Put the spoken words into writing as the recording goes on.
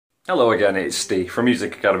Hello again, it's Steve from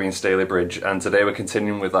Music Academy in Stalybridge, and today we're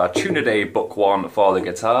continuing with our Tune a Day Book 1 for the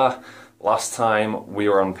guitar. Last time we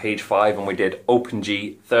were on page 5 and we did open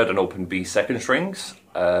G, 3rd and open B 2nd strings.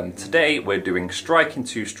 Today we're doing striking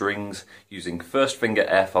 2 strings using 1st finger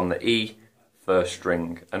F on the E, 1st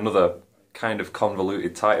string. Another kind of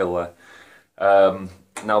convoluted title there.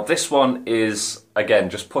 Now this one is,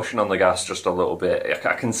 again, just pushing on the gas just a little bit.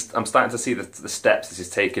 I'm starting to see the steps this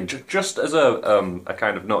is taking, just as a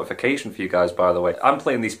kind of notification for you guys, by the way. I'm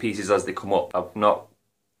playing these pieces as they come up. I've not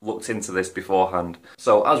looked into this beforehand.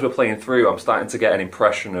 So as we're playing through, I'm starting to get an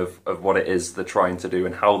impression of what it is they're trying to do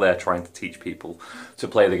and how they're trying to teach people to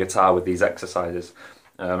play the guitar with these exercises.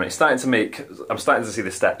 I'm starting to see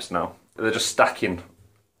the steps now. They're just stacking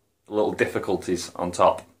little difficulties on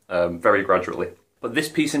top, very gradually. But this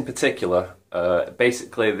piece in particular,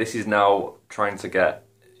 basically this is now trying to get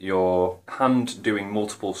your hand doing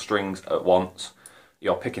multiple strings at once,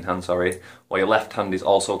 your picking hand, sorry, while your left hand is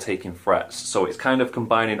also taking frets. So it's kind of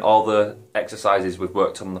combining all the exercises we've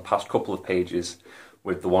worked on the past couple of pages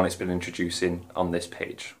with the one it's been introducing on this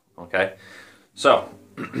page, okay? So,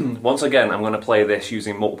 once again, I'm going to play this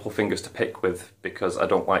using multiple fingers to pick with because I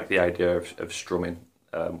don't like the idea of strumming.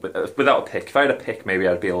 Without a pick. If I had a pick, maybe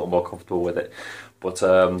I'd be a little more comfortable with it. But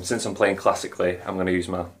since I'm playing classically, I'm going to use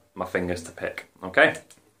my fingers to pick. Okay?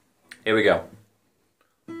 Here we go.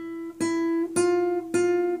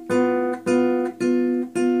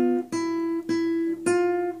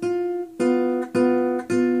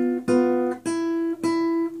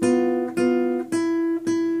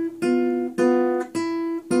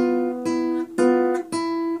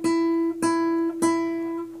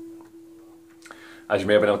 As you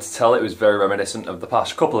may have been able to tell, it was very reminiscent of the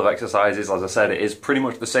past couple of exercises. As I said, it is pretty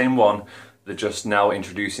much the same one. They're just now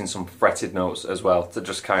introducing some fretted notes as well to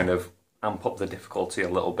just kind of amp up the difficulty a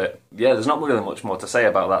little bit. Yeah, there's not really much more to say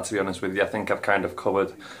about that, to be honest with you. I think I've kind of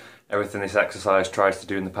covered everything this exercise tries to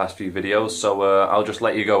do in the past few videos, so I'll just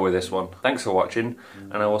let you go with this one. Thanks for watching,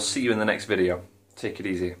 and I will see you in the next video. Take it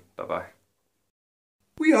easy. Bye-bye.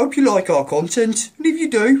 We hope you like our content, and if you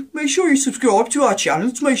do, make sure you subscribe to our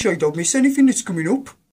channel to make sure you don't miss anything that's coming up.